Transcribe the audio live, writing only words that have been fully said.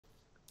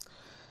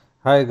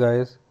Hi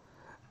guys,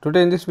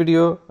 today in this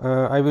video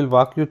I will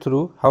walk you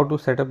through how to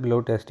set up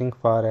load testing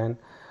for an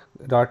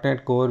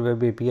 .NET Core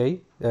Web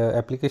API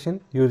application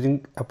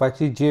using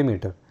Apache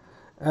JMeter,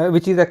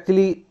 which is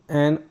actually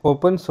an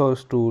open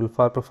source tool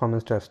for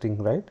performance testing,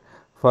 right,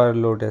 for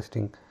load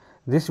testing.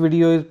 This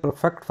video is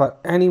perfect for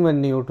anyone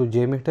new to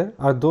JMeter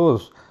or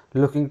those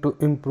looking to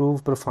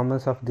improve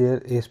performance of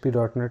their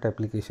ASP.NET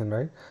application,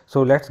 right.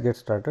 So let's get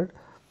started.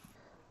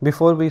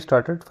 Before we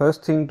started,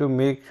 first thing to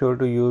make sure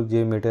to use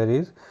JMeter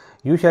is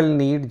you shall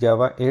need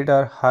Java 8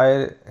 or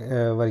higher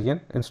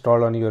version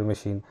installed on your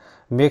machine.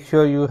 Make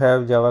sure you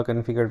have Java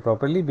configured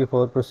properly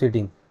before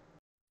proceeding.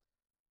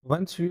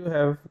 Once you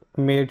have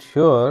made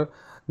sure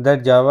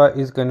that Java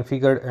is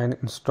configured and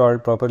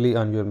installed properly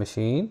on your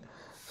machine,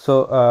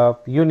 so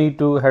you need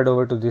to head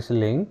over to this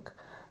link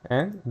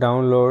and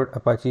download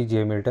Apache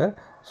JMeter.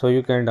 So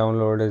you can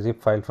download a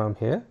zip file from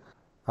here.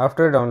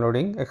 After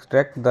downloading,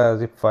 extract the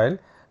zip file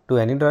to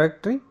any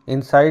directory.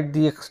 Inside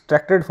the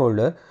extracted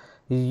folder,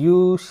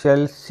 you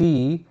shall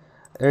see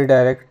a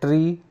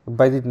directory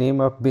by the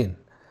name of bin.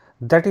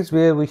 That is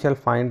where we shall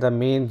find the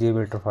main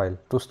JMeter file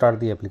to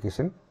start the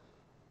application.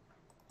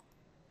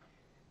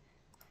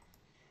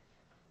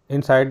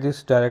 Inside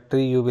this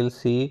directory, you will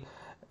see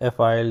a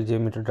file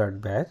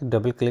jmeter.batch.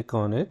 Double click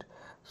on it.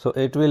 So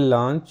it will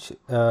launch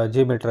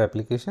JMeter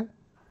application.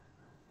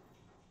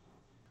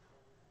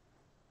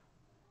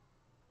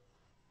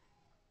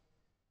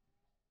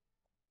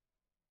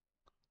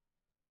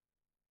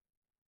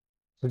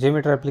 So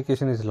JMeter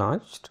application is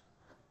launched.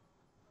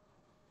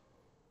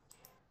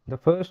 The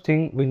first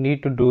thing we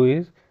need to do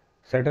is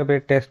set up a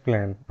test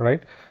plan,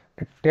 right?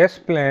 A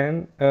test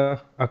plan,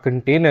 a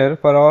container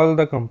for all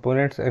the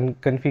components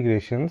and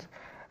configurations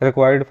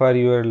required for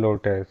your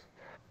load test.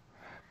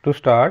 To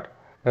start,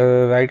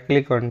 right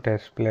click on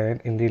test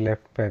plan in the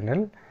left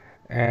panel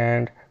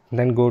and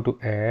then go to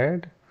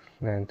add,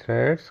 then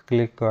threads,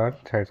 click on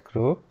threads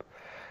group.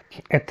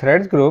 A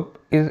threads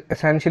group is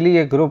essentially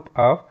a group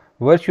of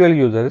virtual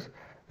users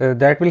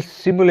that will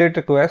simulate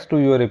requests to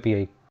your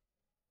API.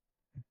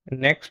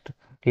 Next,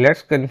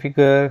 let's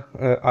configure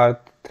our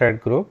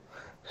thread group.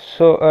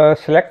 So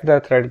select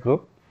the thread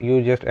group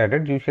you just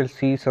added. You shall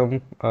see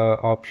some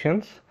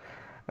options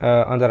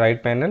on the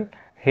right panel.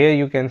 Here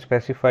you can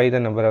specify the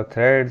number of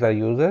threads or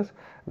users,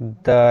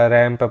 the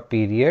ramp up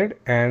period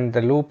and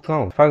the loop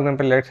count. For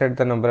example, let's set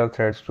the number of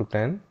threads to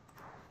 10.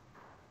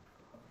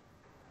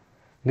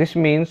 This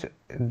means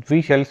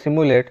we shall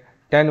simulate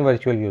 10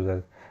 virtual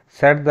users.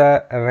 Set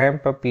the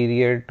ramp up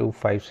period to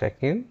 5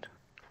 seconds.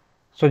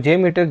 So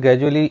JMeter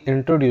gradually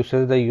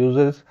introduces the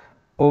users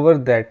over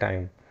that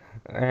time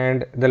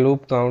and the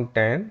loop count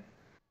 10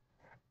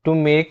 to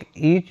make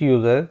each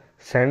user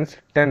sends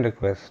 10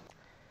 requests.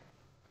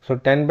 So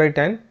 10 by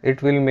 10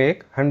 it will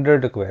make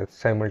 100 requests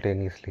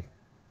simultaneously.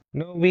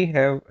 Now we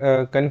have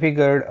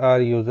configured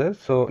our users.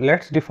 So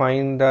let's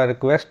define the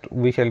request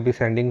we shall be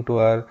sending to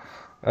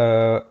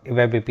our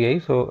web API.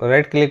 So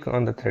right click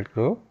on the thread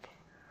group,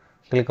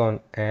 click on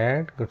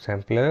add good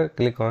sampler,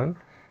 click on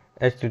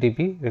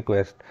HTTP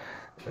request.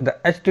 The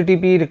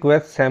HTTP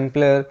request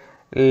sampler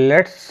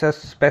lets us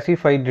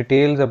specify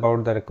details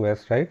about the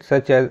request, right,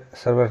 such as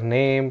server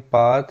name,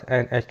 path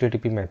and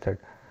HTTP method.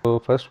 So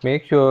first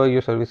make sure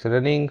your service is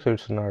running. So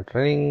it's not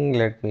running,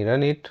 let me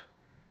run it.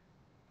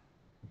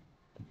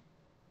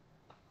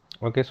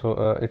 Okay,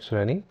 so it's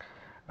running.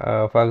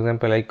 For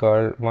example, I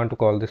want to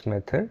call this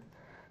method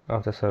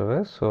of the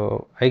server,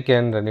 so I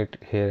can run it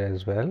here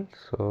as well.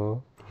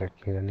 So let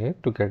me run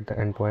it to get the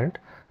endpoint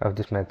of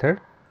this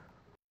method.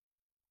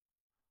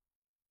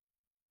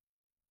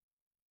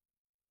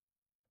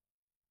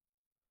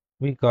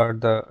 We got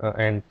the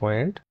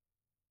endpoint.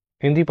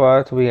 In the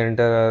path, we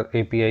enter our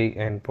API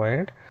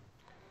endpoint.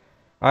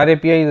 Our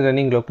API is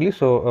running locally,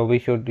 so we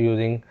should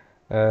using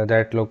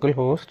that local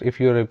host. If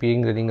your API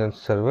is running on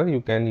server,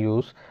 you can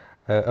use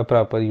a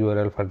proper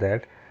URL for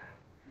that.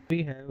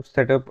 We have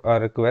set up our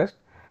request.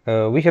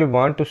 We shall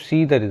want to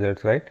see the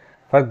results, right?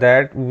 For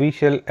that, we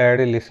shall add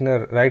a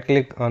listener. Right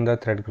click on the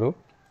thread group,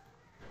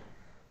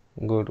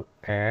 go to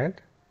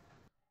add,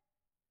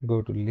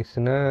 go to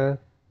listener,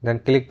 then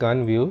click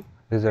on view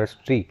results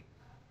tree.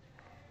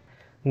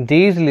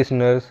 These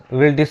listeners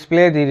will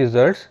display the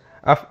results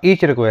of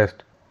each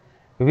request,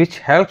 which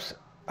helps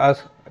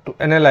us to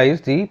analyze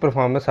the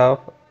performance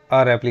of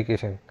our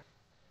application.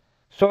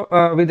 So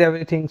with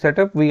everything set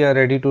up, we are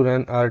ready to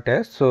run our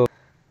test. So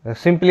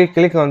simply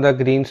click on the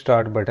green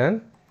start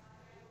button.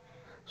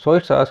 So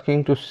it's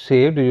asking to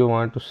save. Do you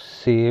want to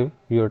save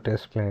your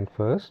test plan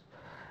first?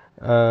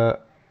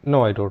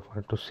 No, I don't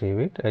want to save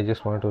it. I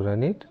just want to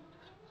run it.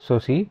 So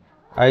see,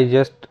 I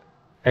just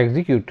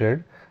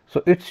executed.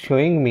 So it's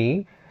showing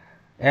me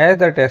as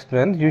the test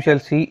runs, you shall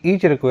see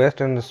each request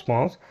and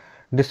response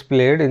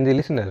displayed in the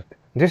listener.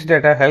 This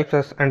data helps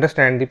us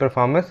understand the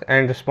performance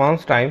and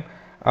response time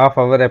of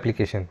our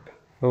application.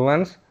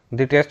 Once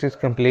the test is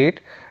complete,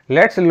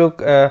 let's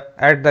look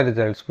at the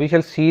results. We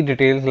shall see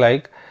details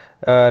like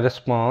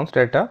response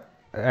data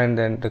and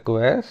then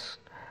request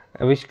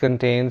which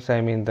contains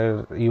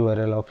the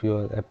URL of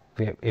your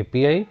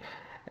API,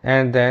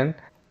 and then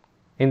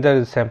in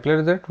the sampler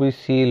result we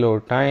see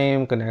load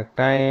time, connect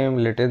time,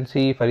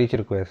 latency for each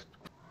request.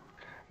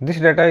 This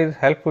data is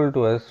helpful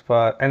to us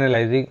for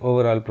analyzing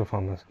overall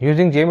performance.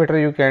 Using JMeter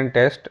you can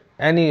test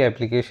any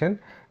application,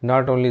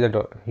 not only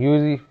the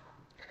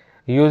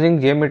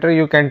using JMeter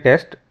you can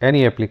test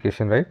any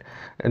application, right?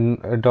 And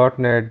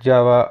 .NET,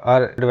 Java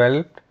are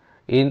developed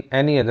in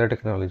any other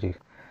technology.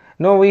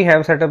 Now we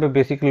have set up a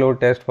basic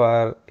load test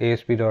for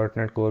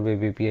ASP.NET Core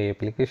Web API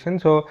application.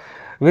 So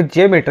with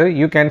JMeter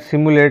you can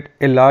simulate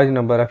a large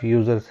number of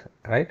users,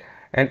 right,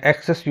 and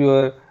access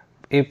your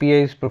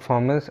API's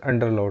performance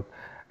under load.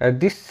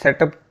 This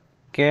setup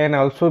can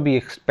also be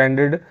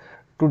expanded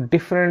to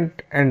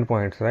different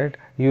endpoints, right?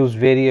 Use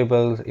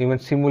variables, even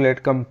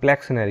simulate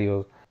complex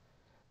scenarios.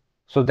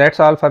 So that's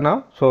all for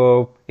now.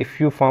 So if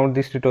you found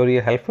this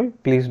tutorial helpful,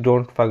 please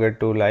don't forget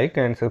to like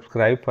and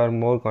subscribe for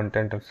more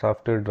content on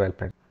software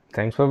development.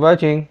 Thanks for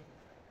watching.